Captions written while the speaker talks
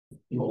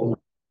We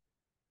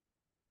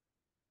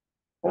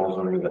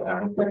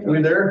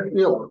there?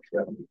 Yep.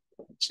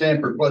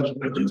 Stand for pledge of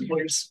allegiance,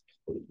 please.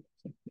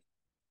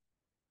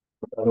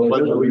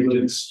 Pledge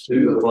allegiance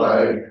to the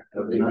flag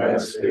of the United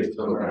States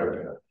of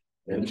America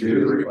and to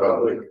the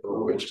republic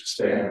for which it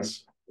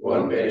stands,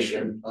 one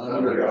nation,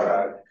 under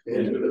God,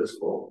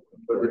 indivisible,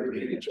 with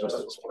liberty and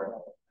justice for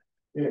all.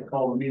 Yeah,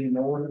 call the meeting to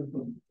order.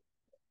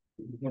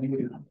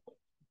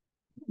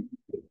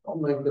 I'll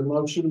make the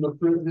motion to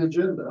approve the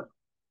agenda.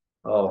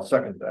 I'll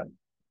second that.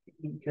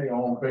 Okay,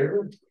 all in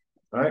favor?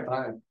 All right.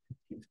 Aye.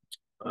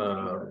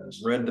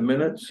 Read the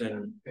minutes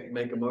and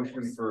make a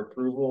motion for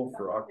approval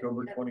for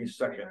October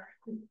 22nd.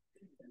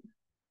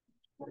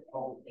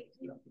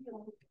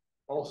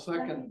 All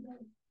second.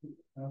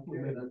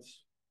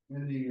 Minutes.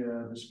 Any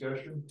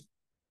discussion?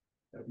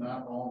 If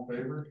not, all in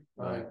favor?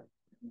 Aye.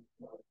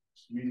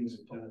 Meetings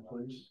attended,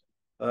 please.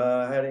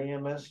 Had an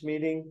EMS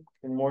meeting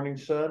in Morning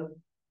Sun.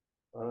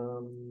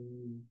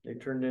 They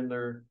turned in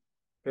their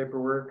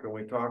paperwork and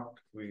we talked.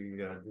 We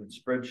did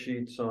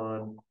spreadsheets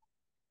on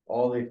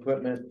all the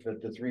equipment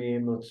that the 3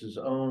 ambulances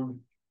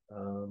own,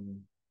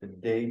 the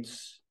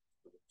dates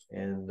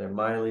and the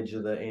mileage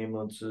of the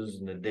ambulances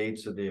and the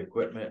dates of the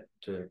equipment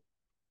to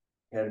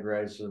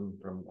categorize them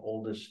from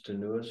oldest to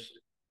newest.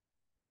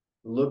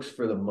 Looks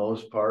for the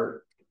most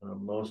part,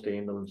 most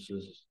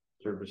ambulances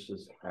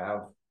services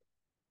have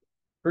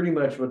pretty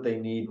much what they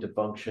need to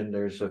function.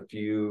 There's a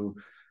few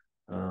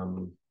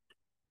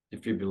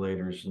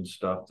defibrillators and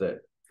stuff that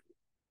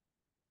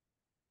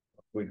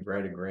we'd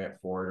write a grant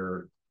for it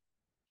or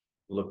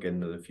look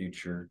into the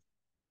future.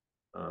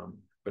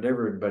 But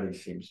everybody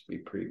seems to be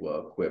pretty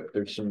well equipped.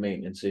 There's some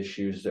maintenance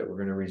issues that we're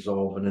going to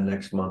resolve in the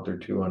next month or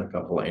two on a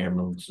couple of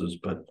ambulances,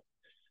 but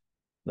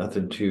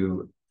nothing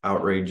too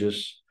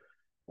outrageous.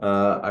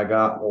 I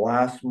got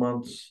last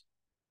month's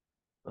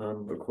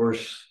of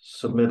course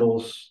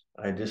submittals.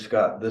 I just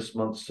got this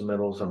month's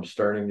submittals. I'm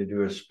starting to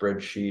do a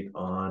spreadsheet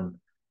on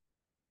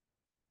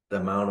the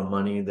amount of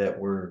money that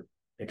we're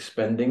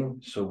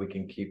expending so we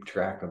can keep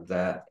track of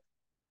that.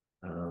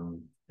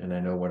 And I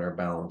know what our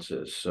balance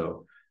is,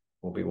 so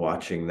we'll be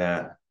watching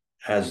that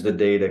as the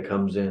data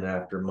comes in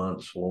after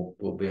months.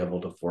 We'll be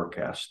able to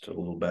forecast a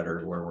little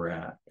better where we're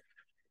at.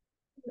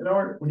 And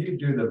Art, when you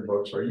do the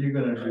books, are you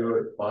going to do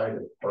it by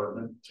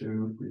department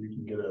too, where you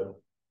can get a?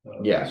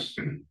 Yes.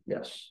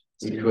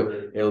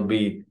 It'll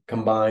be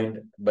combined,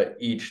 but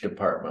each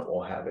department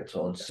will have its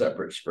own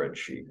separate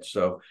spreadsheet.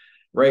 So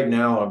right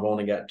now I've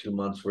only got 2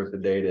 months worth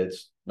of data.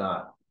 It's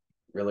not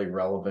really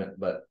relevant,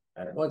 but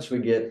once we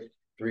get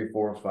 3,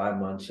 4,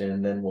 5 months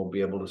in, then we'll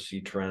be able to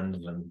see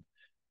trends and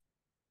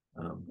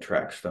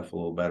track stuff a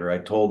little better. I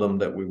told them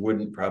that we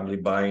wouldn't probably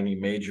buy any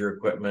major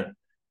equipment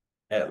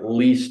at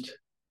least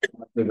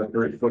for the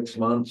first 6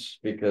 months,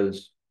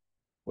 because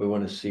we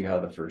want to see how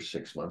the first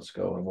 6 months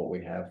go and what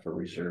we have for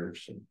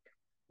reserves and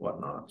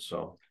whatnot.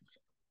 So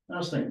I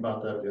was thinking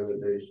about that the other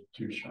day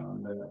too,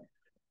 Sean, that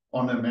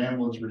on them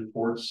ambulance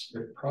reports,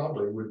 it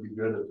probably would be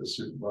good if the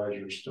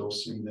supervisors still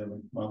see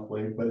them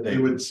monthly, but they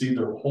would see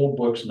their whole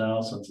books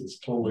now since it's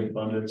totally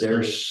funded.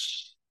 They're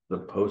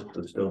supposed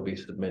to still be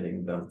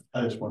submitting them.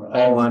 I just want to.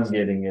 All I'm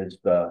getting is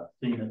the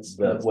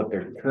what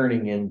they're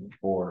turning in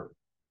for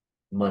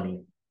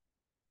money.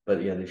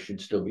 But yeah, they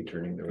should still be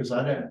turning their. Because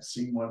I hadn't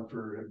seen one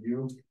for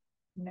you.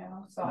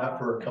 No, not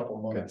for a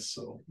couple months.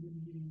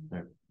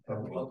 Okay. So a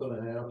month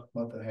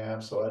and a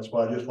half. So that's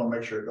why I just want to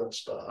make sure it don't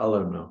stop. I'll let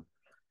them know.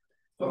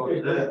 So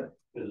is that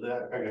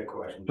I got a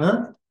question.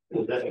 Huh?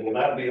 Will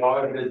that be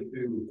audited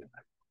to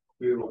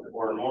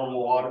our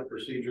normal audit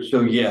procedures?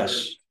 So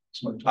yes,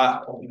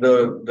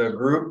 the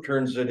group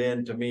turns it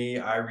in to me.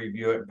 I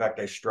review it. In fact,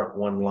 I struck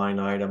one line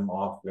item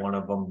off one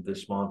of them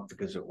this month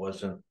because it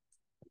wasn't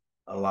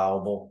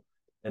allowable,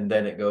 and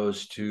then it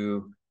goes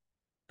to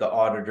the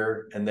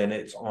auditor, and then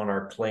it's on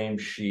our claim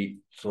sheet.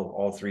 So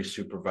all 3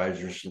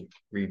 supervisors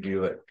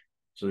review it.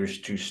 So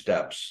there's 2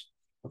 steps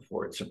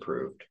before it's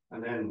approved.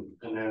 And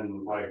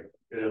then like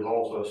it is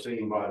also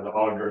seen by the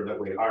auditor that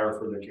we hire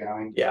for the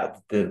county. Yeah,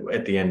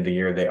 at the end of the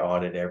year they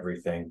audit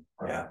everything.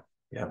 Yeah.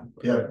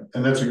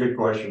 And that's a good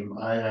question.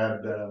 I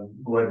had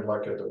go ahead and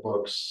look at the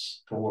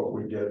books for what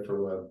we did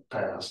for the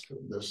past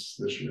this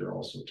year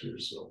also too.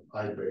 So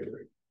I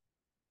basically.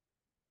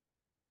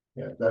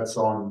 Yeah, that's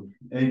on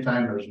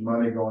anytime there's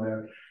money going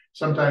in.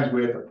 Sometimes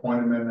we have to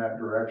point them in that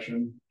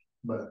direction,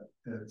 but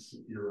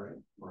you're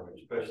right.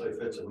 Especially if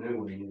it's a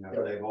new one,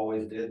 they've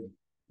always did,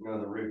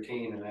 the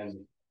routine, and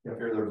then here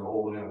there's a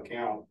whole new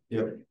account.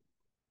 Yep.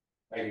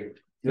 Thank you.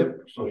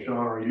 Yep. So Sean,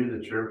 are you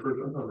the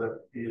chairperson of that?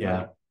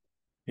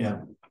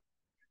 Yeah.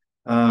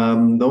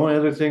 The only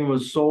other thing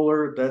was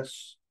solar.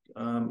 That's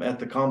at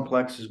the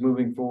complex is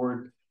moving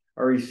forward.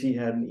 REC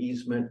had an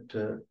easement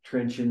to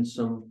trench in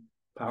some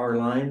power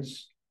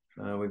lines.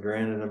 We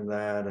granted them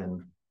that,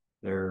 and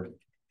they're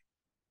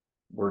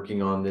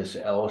working on this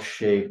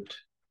L-shaped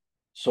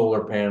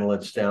solar panel.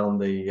 It's down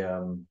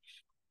the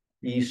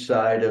east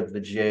side of the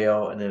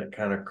jail, and then it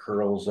kind of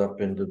curls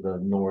up into the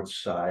north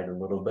side a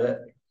little bit.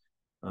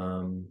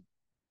 And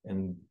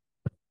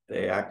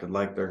they acted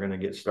like they're gonna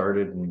get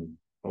started and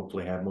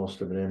hopefully have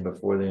most of it in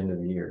before the end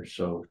of the year,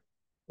 so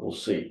we'll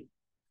see.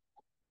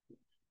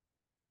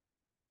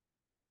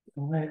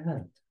 Oh, I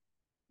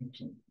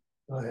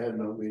had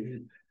no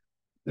meeting.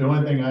 The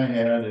only thing I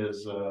had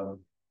is,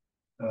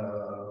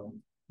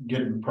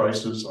 getting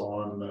prices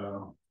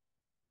on,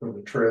 for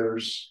the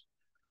trailers.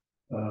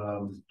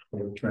 For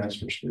the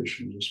transfer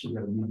station, just we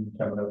got a meeting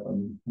coming up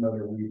in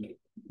another week.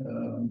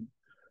 And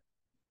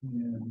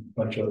a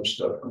bunch of other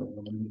stuff going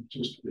on,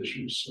 just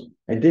issues, so.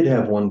 I did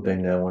have one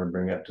thing that I want to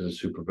bring up to the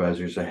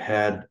supervisors. I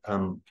had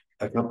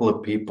a couple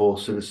of people,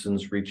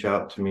 citizens, reach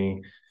out to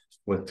me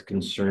with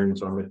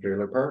concerns on the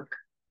trailer park.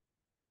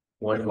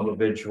 One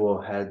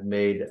individual had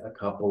made a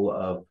couple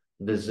of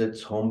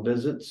visits, home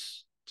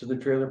visits to the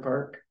trailer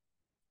park.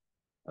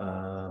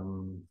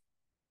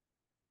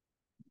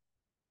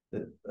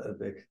 The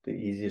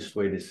easiest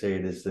way to say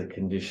it is the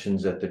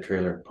conditions at the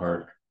trailer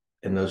park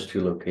in those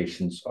two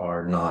locations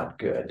are not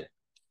good.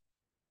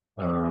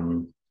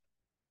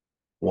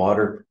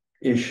 Water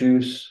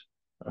issues,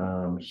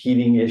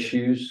 heating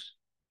issues,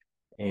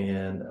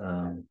 and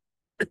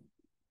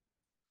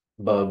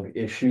bug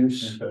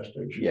issues.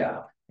 Infestation.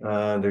 Yeah,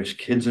 there's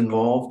kids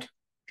involved.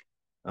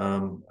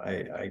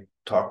 I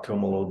talked to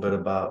them a little bit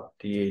about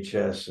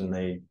DHS, and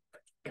they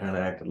kind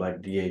of acted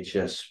like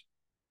DHS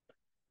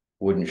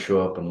wouldn't show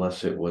up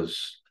unless it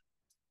was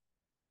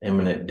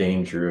imminent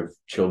danger of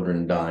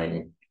children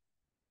dying.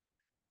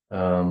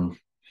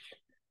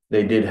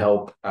 They did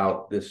help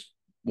out this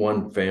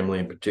one family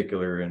in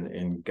particular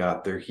and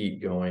got their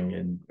heat going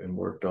and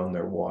worked on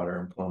their water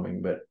and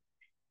plumbing, but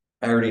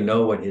I already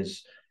know what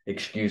his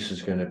excuse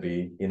is going to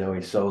be. You know,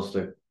 he sells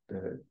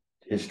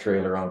his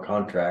trailer on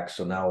contract,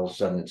 so now all of a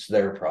sudden it's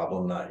their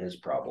problem, not his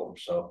problem.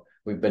 So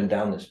we've been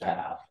down this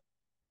path.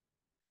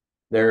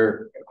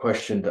 Their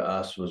question to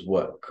us was,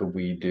 what could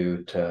we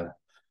do to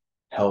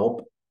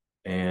help?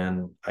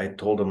 And I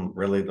told them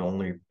really the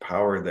only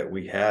power that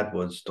we had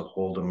was to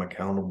hold them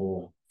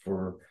accountable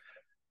for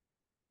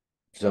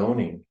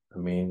zoning. I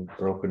mean,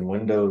 broken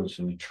windows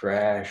and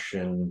trash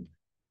and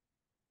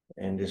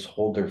just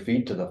hold their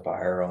feet to the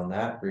fire on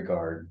that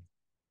regard.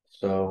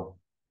 So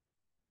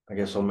I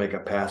guess I'll make a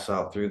pass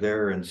out through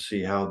there and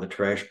see how the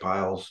trash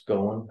pile's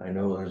going. I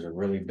know there's a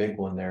really big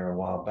one there a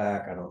while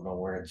back. I don't know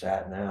where it's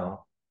at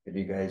now. Have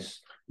you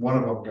guys? One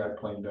of them got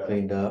cleaned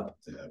up.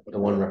 Yeah, the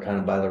one kind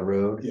of by the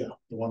road. Yeah,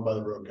 the one by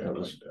the road got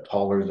was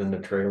taller than the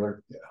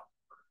trailer. Yeah.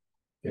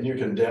 Can you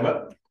condemn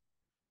it?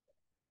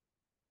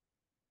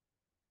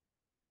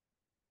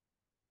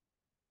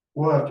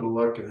 We'll have to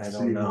look and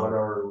see know. what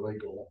are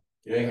legal.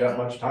 You ain't got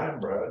much time,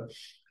 Brad.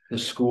 The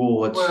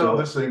school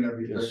this ain't gonna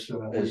be fixed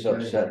is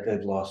upset.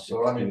 They've lost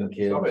 16 So I mean,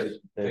 kids.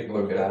 take They've a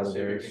look moved at out it, of see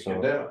if there, you can so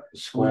condemn it. the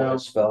school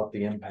has felt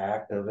the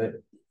impact of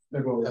it.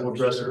 We'll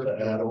address it to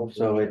Adam.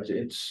 So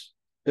it's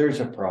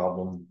there's a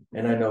problem,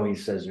 and I know he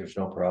says there's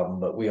no problem,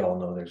 but we all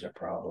know there's a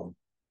problem.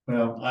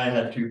 Well, I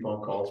had 2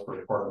 phone calls for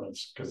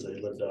apartments because they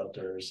lived out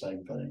there,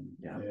 same thing.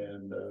 Yeah.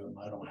 And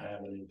I don't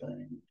have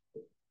anything.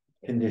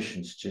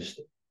 Conditions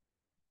just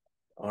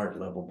aren't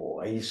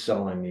livable. He's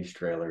selling these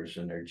trailers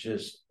and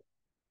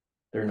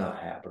they're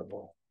not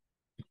habitable.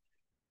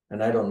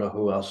 And I don't know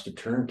who else to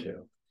turn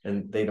to,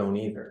 and they don't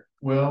either.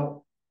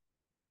 Well,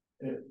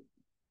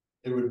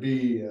 it would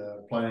be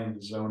planning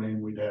and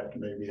zoning. We'd have to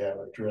maybe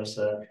address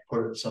that,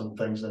 put some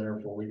things in there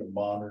for we can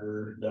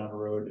monitor down the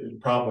road. It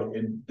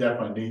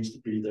definitely needs to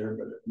be there,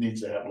 but it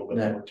needs to have a little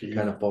bit more teeth.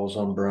 Kind of falls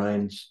on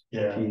Brian's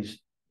piece.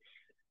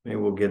 Maybe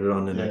we'll get it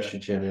on the next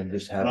agenda and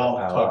just have I'll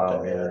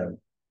talk to Adam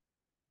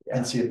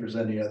and see if there's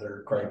any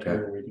other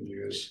criteria we can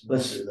use.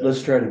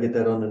 Let's try to get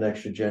that on the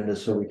next agenda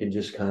so we can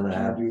just kind of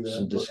have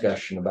some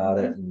discussion about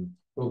it. And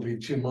It'll be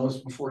 2 months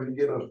before you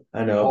get a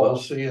I know,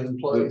 policy in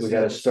place. Oh, we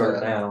got to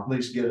start now. At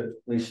least get it.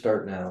 At least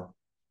start now.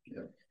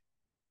 Yeah.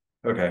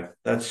 Okay,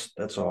 that's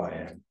all I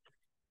had.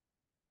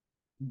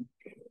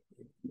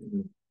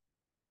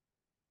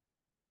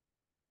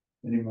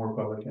 Any more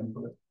public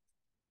input?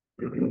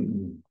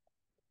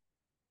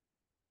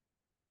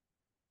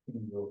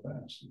 Go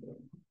fast.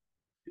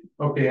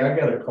 Okay, I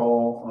got a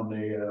call on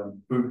the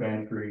food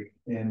pantry,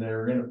 and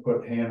they're gonna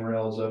put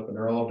handrails up, and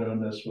they're all doing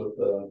this with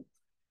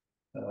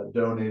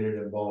donated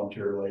and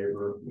volunteer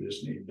labor. We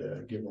just need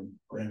to give them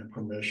granted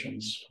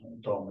permissions. I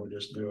told them we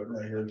just do it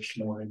right here this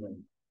morning, and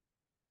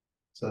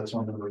so that's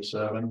on number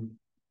 7.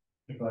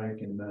 If I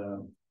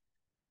can,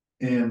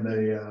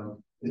 and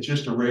it's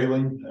just a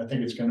railing. I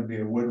think it's going to be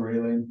a wood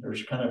railing.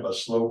 There's kind of a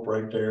slope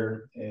right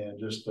there, and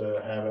just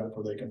have it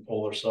where they can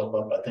pull themselves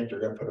up. I think they're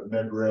going to put a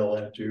mid rail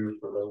in too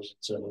for those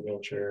that's in a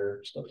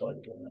wheelchair, stuff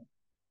like that.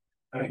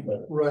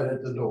 But, right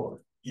at the door.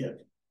 Yeah,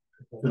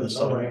 to the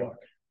sidewalk.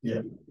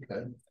 Yeah.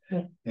 Okay.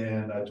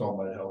 And I told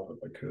them I'd help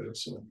if I could.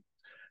 So,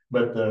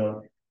 but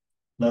no,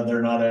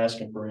 they're not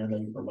asking for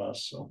anything from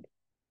us. So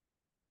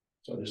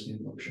I just need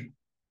a motion.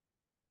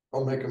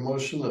 I'll make a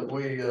motion that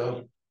we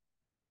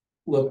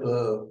let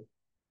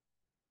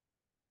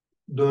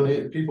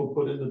the people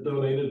put in the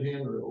donated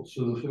handrails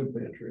to the food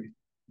pantry.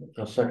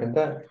 I'll second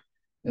that.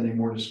 Any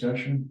more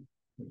discussion?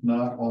 If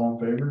not, all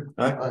in favor?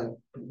 I,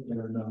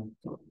 There, no.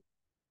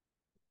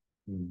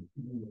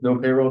 No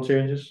payroll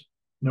changes?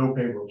 No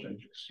payroll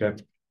changes.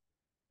 Okay.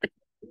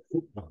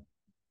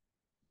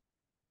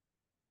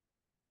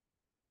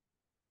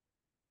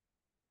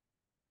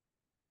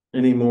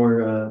 Any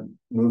more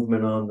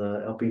movement on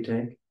the LP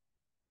tank?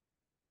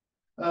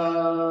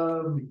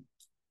 I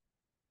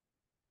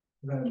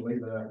had to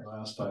leave that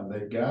last time.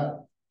 They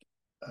got,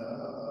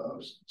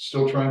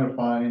 still trying to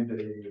find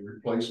a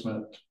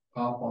replacement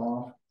pop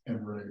off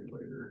and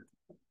regulator.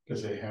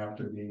 Cause they have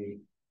to be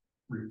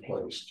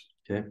replaced.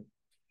 Okay.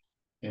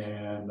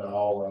 And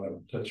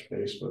I'll touch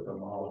base with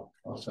them. I'll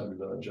send it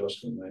to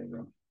Justin,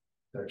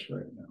 they text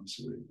right now and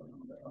see what he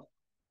found out.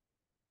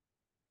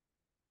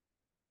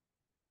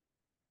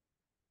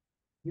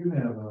 You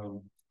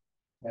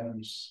have,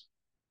 Adams.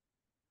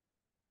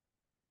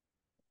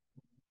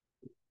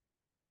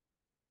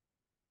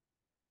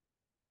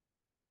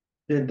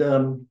 Did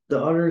the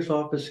auditor's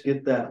office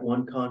get that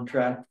one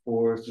contract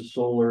for the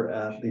solar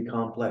at the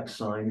complex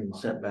signed and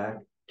sent back?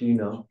 Do you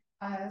know?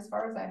 As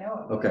far as I know.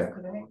 It was, Okay.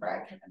 'cause I think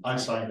Brad came in. I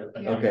signed it.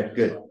 Yeah. Okay,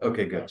 good.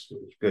 Okay, good.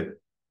 Good.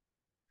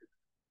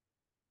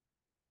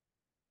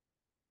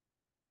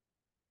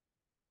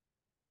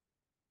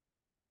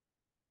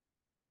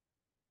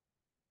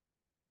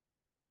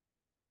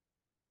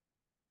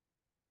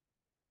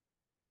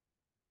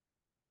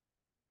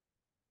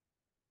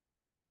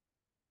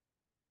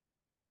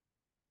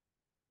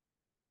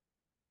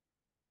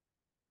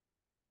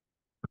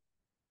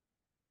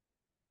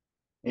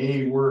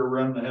 Hey, we're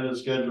running ahead of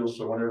schedule,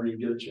 so whenever you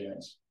get a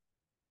chance.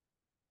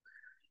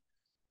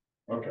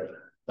 Okay,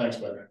 thanks,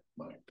 better.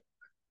 Bye.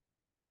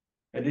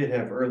 I did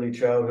have early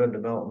childhood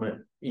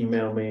development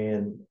email me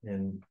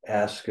and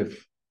ask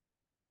if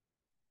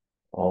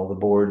all the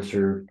boards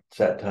are it's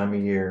that time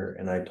of year,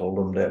 and I told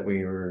them that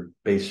we were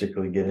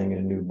basically getting a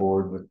new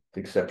board with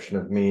the exception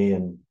of me,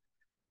 and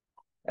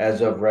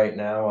as of right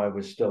now, I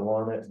was still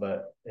on it,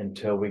 but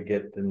until we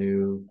get the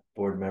new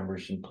board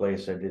members in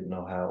place, I didn't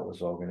know how it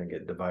was all gonna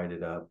get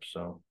divided up,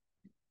 so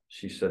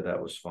she said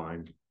that was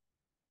fine.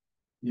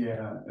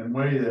 Yeah, and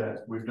way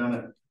that we've done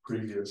it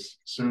previous,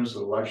 as soon as the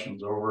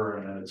election's over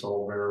and then it's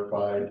all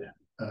verified,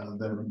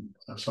 then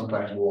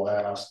sometimes we'll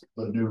ask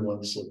the new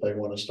ones if they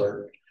want to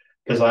start.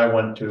 Cause I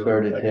went to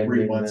Start like 3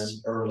 attending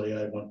months early,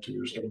 I went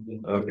to.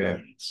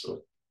 Okay.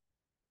 So.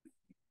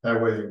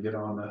 That way they can get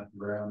on that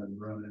ground and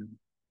running.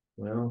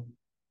 Well,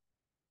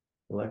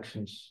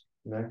 elections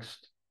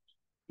next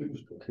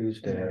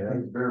Tuesday. I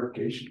think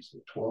verification's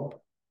the 12th.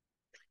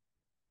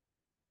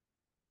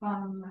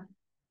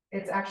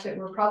 It's actually,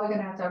 we're probably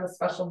gonna have to have a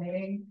special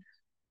meeting.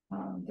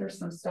 There's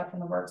some stuff in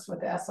the works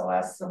with the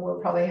SOS, so we'll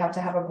probably have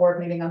to have a board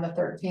meeting on the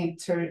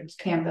 13th to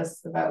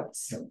canvass the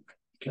votes. Yep.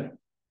 Okay.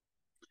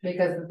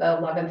 Because of the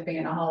 11th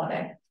being a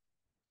holiday.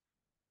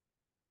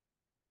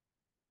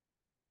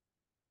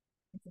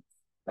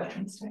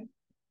 Veterans Day.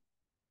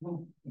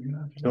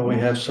 Don't we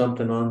have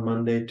something on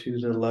Monday,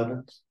 Tuesday,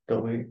 11th?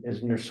 Don't we?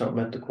 Isn't there something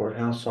at the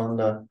courthouse on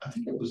the I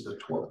think it was the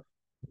 12th.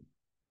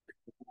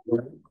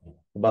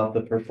 about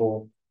the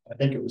purple? I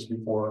think it was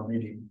before our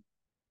meeting,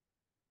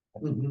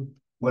 mhm.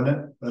 wasn't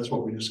it? That's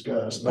what we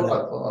discussed. That's what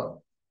I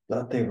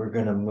thought. They were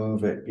gonna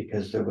move it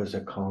because there was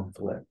a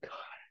conflict.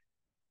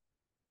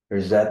 Or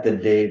is that the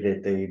day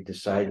that they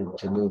decided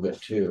to move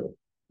it to?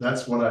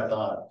 That's what I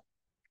thought.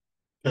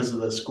 Because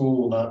of the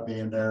school not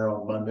being there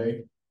on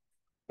Monday,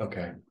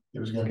 Okay. it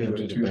was gonna do Couldn't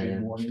do it the Tuesday band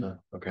and morning. stuff.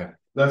 Okay.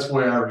 That's the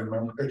way I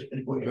remember it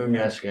anyway. Let me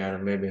ask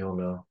Adam, maybe he'll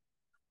know.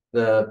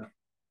 The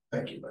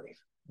Thank you, buddy.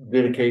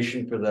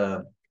 dedication for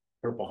the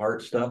Purple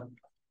Heart stuff.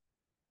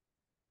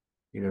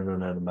 You don't know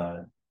nothing about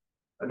it.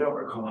 I don't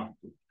recall.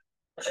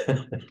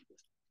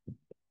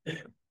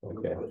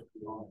 Okay.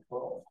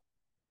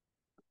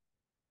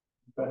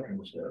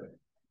 Veterans Day.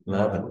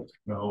 11.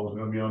 No, it's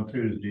gonna be on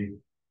Tuesday.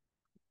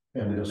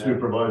 And the And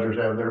supervisors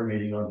have their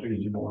meeting on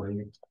Tuesday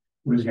morning.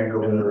 we was gonna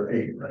go there at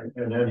 8, right?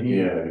 And then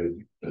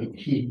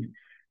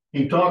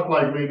he talked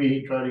like maybe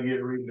he tried to get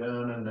it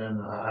redone and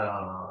then I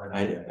don't know.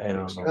 I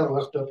don't It's know. kind of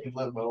left up in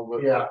limbo,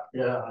 but. Yeah,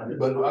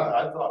 But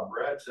I thought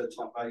Brad said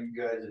something about you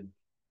guys would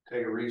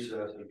take a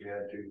recess if you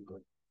had to,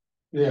 but.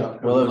 yeah.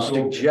 Well, it was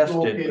School- suggested,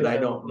 school kids but I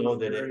have don't know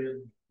that it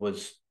period.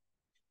 was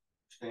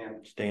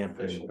stamped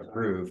and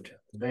approved.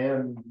 The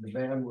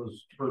band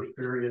was first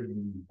period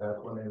and that's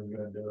when they were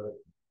gonna do it.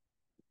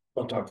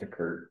 I'll talk to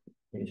Kurt.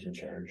 He's in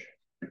charge.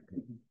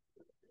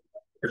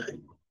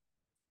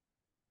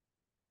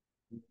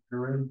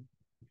 You're in.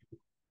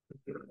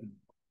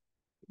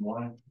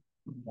 Morning.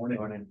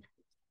 Morning.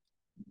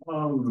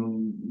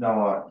 Not a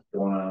lot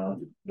going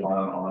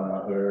on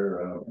out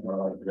there,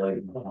 more like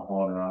late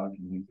on rock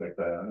and things like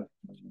that.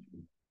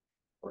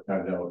 We're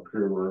kind of done with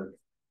crew work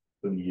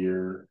for the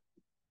year.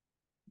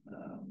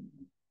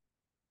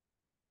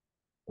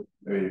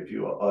 Maybe a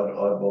few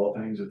oddball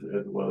things if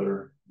the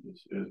weather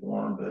is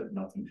warm, but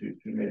nothing too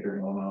major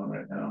going on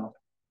right now.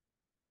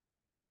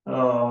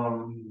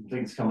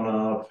 Things coming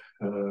up,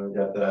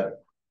 got that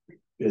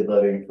bid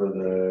letting for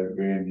the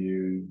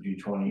Grandview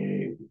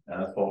G28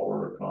 asphalt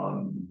work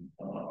on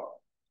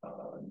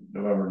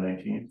November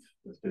 19th,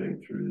 it's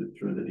getting through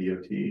the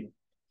DOT.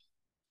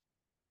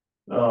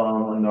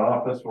 In the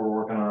office, we're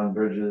working on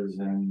bridges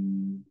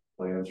and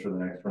plans for the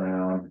next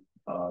round.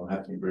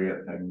 Have some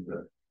grant things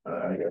that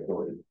I got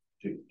forwarded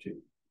to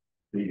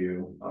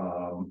you.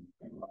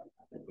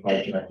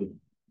 I connected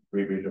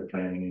regional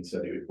planning and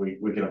said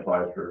we can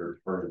apply for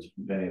as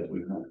many as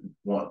we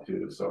want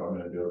to. So I'm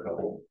going to do a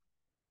couple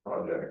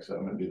projects.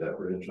 I'm going to do that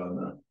bridge on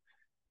the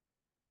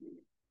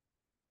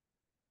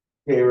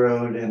K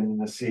Road and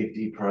the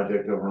safety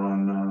project over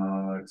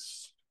on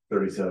it's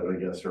 37, I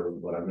guess, or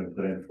what I've been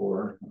put in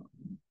for.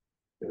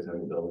 There's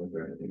any buildings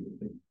or anything.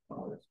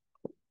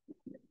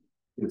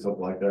 Do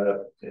something like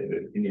that.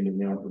 If you need to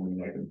know from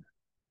me, I can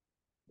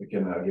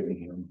give you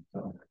him.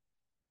 So,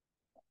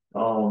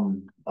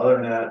 other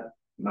than that,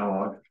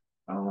 not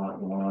a lot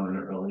going on in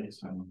it really.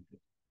 So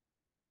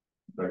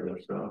regular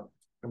stuff.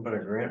 But a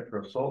grant for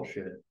a salt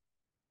shed.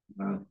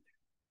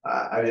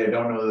 I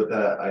don't know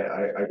that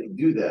I can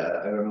do that.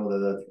 I don't know that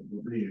that's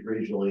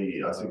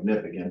regionally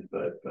significant,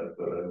 but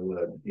I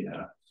would,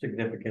 yeah.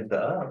 Significant to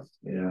us.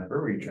 Yeah.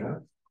 For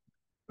regional.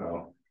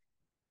 So.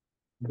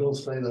 Don't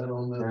say that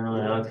on the.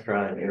 No, that's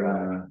right.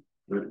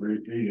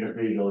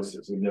 Regionally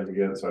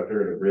significant, so I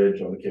figured a bridge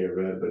on the K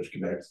Road, which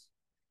connects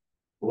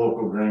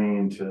local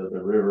grain to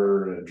the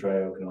river and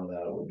Tri-Oak and all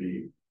that would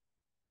be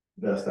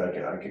best I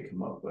could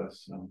come up with.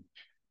 So.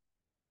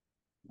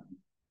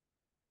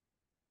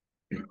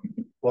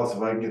 Plus,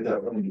 if I can get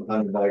that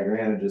funded by a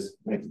grant, it just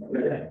makes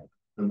the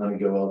money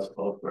go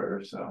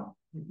elsewhere. So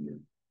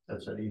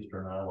That's at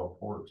Eastern Iowa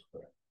Ports.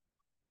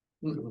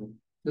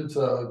 It's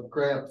a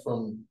grant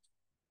from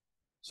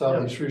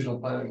Southeast Regional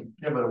Planning.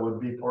 Yeah, but it would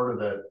be part of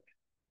that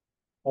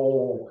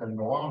whole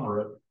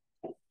conglomerate.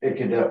 it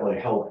could definitely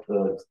help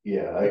the,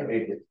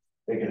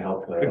 it could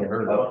help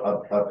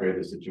upgrade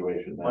the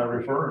situation. By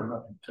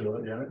referring to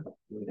it, yeah.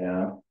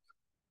 Yeah.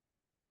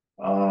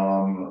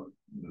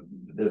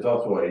 There's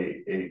also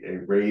a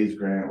raise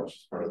grant, which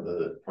is part of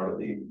the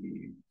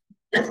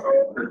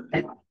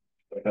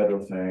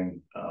federal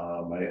thing.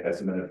 I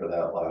submitted for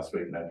that last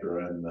week, and I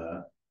threw in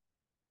the.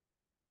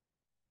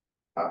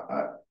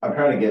 I'm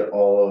trying to get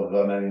all of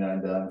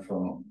 99 done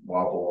from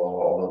Wapple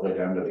all the way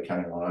down to the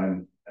county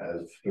line,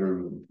 as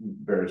through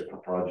various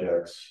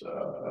projects.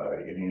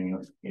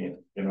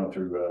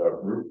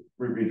 Through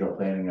regional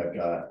planning, I've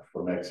got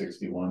from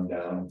X61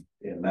 down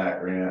in that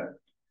grant.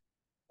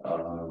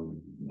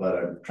 But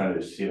I'm trying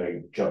to see if I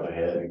can jump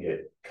ahead and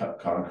get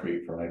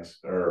concrete from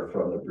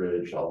the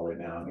bridge all the way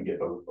down and get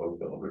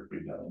Oakville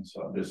redone.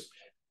 So I'm just,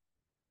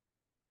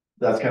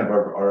 that's kind of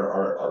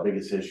our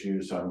biggest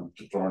issue. So I'm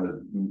just throwing as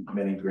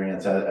many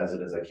grants as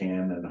it as I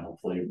can, and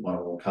hopefully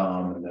one will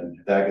come. And then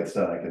if that gets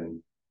done, I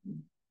can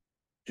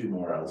do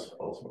more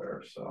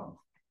elsewhere. So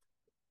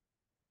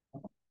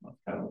that's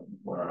kind of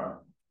where I'm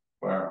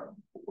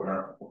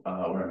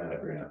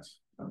at grants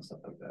and stuff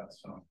like that.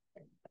 So.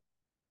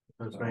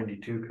 There's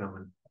 92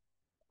 coming.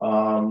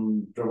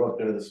 Drove up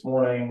there this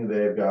morning.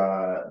 They've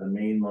got the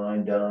main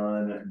line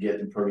done,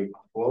 getting pretty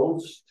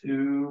close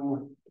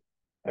to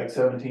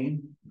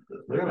X17.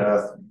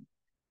 Past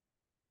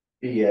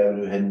B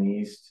Avenue heading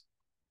east.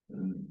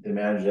 And they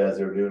managed, as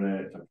they were doing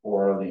it, to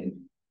pour the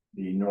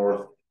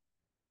north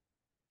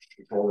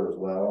shoulder as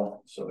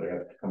well. So they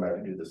have to come back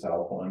and do the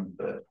south one,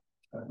 but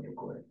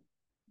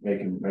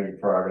making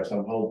progress.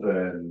 I'm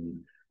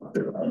hoping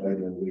later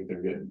in the week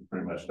they're getting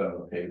pretty much done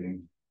with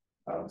paving.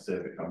 Say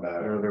if they come back.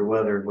 Their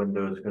weather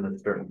window is going to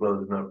start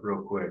closing up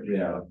real quick.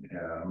 Yeah.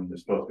 I mean,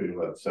 it's supposed to be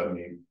what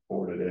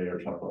 74 today or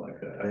something like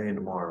that. Today and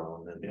tomorrow,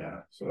 and then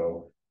yeah.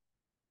 So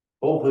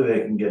hopefully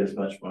they can get as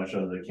much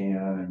as they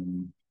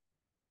can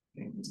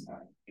and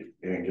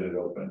get it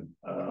open.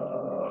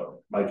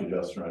 Mike and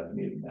Justin are at the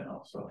meeting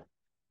now, so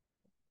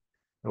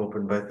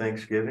open by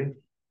Thanksgiving.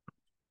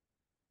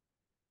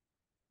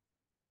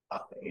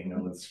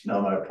 It's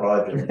not my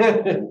project.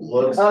 I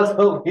was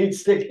hoping he'd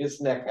stick his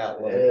neck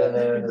out.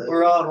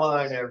 We're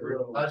online,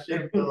 everyone. I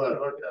should fill that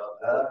hook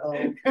out.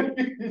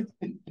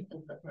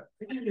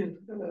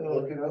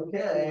 Looking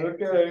okay.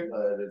 Okay.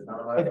 But it's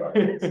not my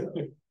project. So.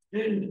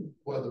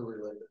 Weather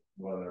related,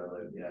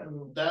 yeah.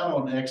 Down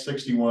on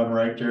X61,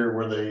 right there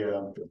where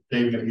the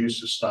pavement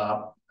used to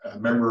stop. I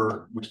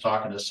remember we was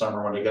talking this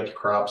summer when they got the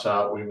crops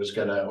out, we was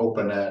gonna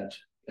open that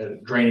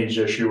drainage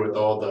issue with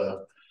all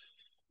the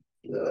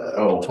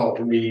tall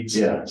weeds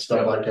and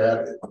stuff like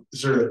that.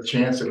 Is there a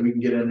chance that we can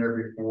get in there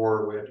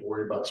before we have to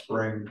worry about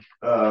spring?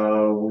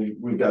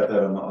 We got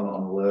that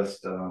on the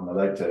list. I'd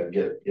like to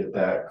get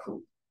that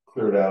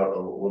cleared out a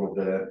little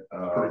bit.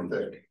 Pretty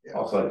thick. Yeah.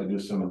 Also like to do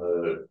some of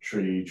the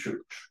tree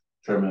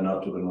trimming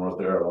up to the north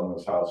there along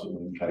those houses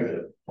and kind of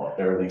get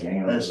everything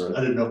hanging over. I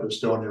didn't know if it's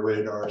still on your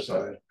radar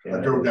side. I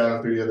drove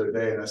down through the other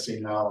day and I see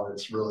now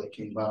it's really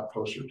came out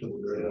closer to the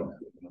road.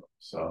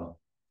 So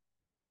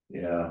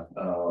yeah.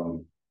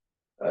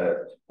 I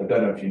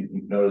don't know if you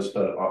noticed,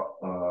 but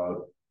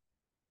to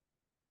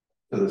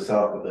the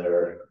south of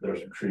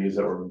there's some trees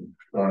that were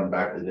running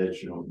back the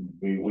ditch, and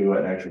we went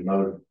and actually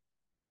mowed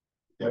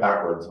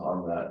backwards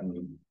on that,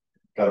 and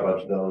got a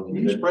bunch of those.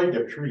 You sprayed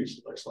the trees,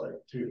 it looks like,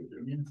 too,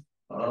 didn't you?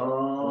 There's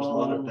a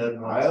lot of dead I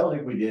ones. don't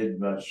think we did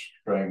much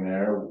spraying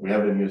there. We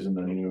have been using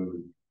the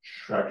new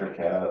tractor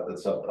cat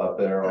that's up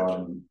there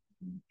on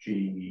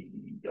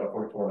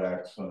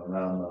G44X and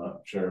around the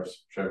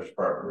sheriff's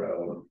department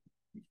road.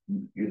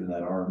 Using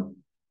that arm.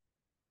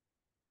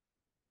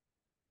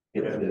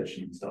 Get the ditch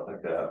and stuff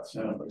like that,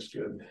 So so. it looks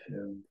good,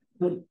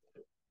 yeah.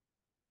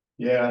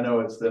 Yeah, I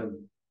know it's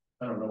them,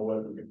 I don't know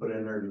what we can put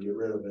in there to get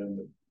rid of them,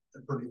 but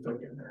they're pretty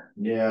thick in there.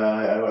 Yeah,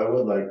 I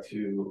would like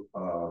to,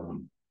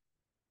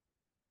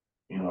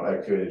 you know,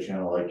 excavate a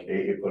channel like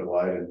 8 foot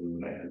wide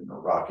and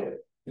rock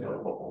it. You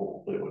know,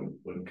 hopefully it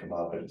wouldn't come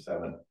up. I just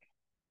haven't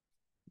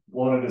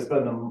wanted to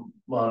spend the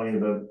money,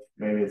 but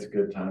maybe it's a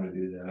good time to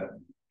do that,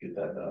 get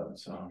that done,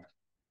 so.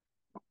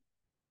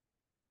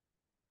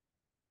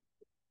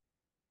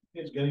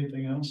 You guys got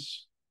anything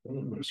else?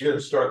 They gotta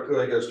start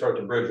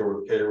the bridge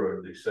over the K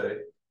Road, they say.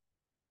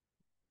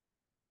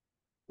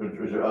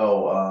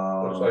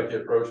 Looks like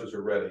the approaches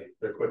are ready.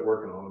 They quit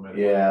working on them.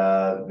 Anyway.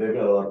 Yeah, they've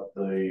got to let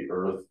the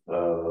earth,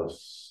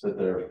 sit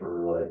there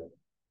for like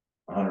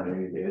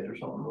 180 days or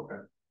something. Okay.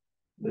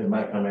 They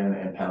might come in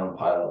and pound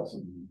piles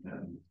and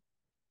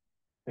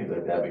things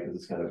like that because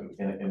it's kind of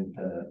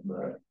independent,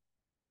 but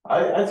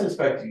I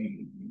suspect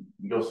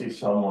you'll see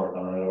some work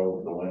on it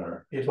over the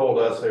winter. He told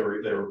us they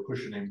were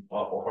pushing him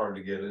awful hard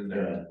to get in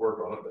there Yeah. and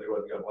work on it, but they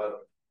wasn't gonna let him.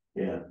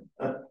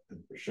 Yeah,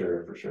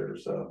 for sure,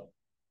 so.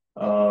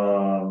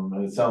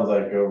 And it sounds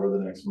like over the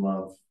next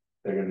month,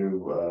 they're gonna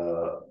do,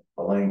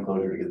 a lane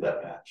closure to get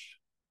that patched,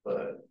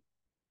 but.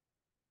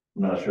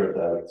 I'm not sure if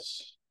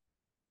that's.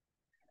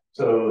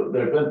 So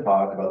there's been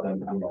talk about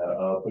them,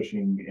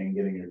 pushing and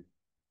getting your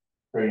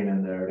crane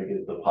in there to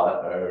get the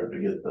pot, or to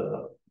get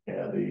the,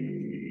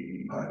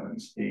 the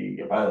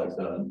pilings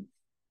done.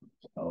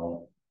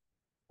 So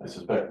I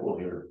suspect we'll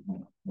hear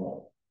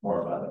more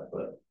about it,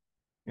 but.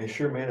 They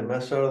sure made a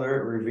mess out of there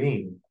at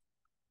Ravine.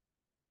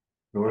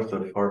 North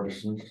of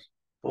Harbison's.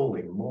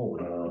 Holy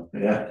moly.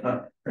 Yeah,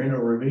 There ain't no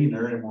ravine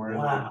there anymore.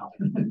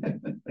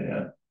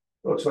 yeah,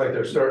 Looks like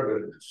they're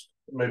starting to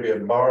maybe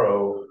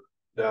borrow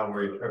down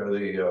where you turn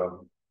the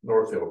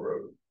Northfield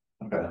Road.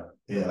 okay, I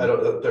yeah,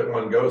 don't, that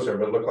one goes there,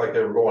 but it looked like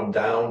they were going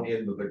down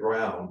into the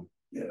ground,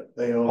 Yeah,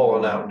 they own.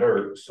 pulling out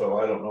dirt, so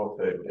I don't know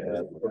if they.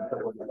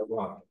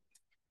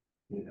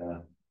 yeah.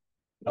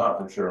 Not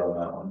for sure on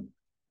that one,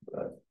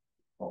 but.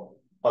 Well,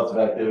 lots of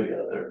activity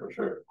out there for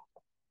sure,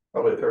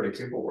 Probably 30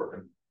 people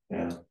working.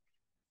 yeah,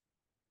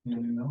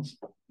 Anything else?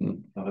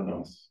 nothing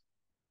else.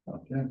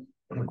 Okay.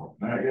 All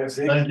right, guys.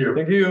 Thank you.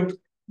 Thank you.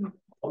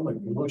 I'll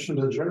make the motion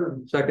to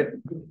adjourn.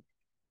 Second.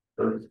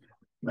 You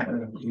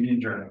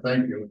adjourn.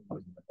 Thank you.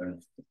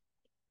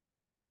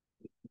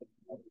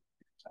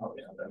 All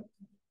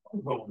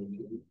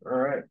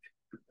right.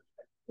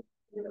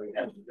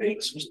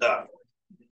 Some stuff.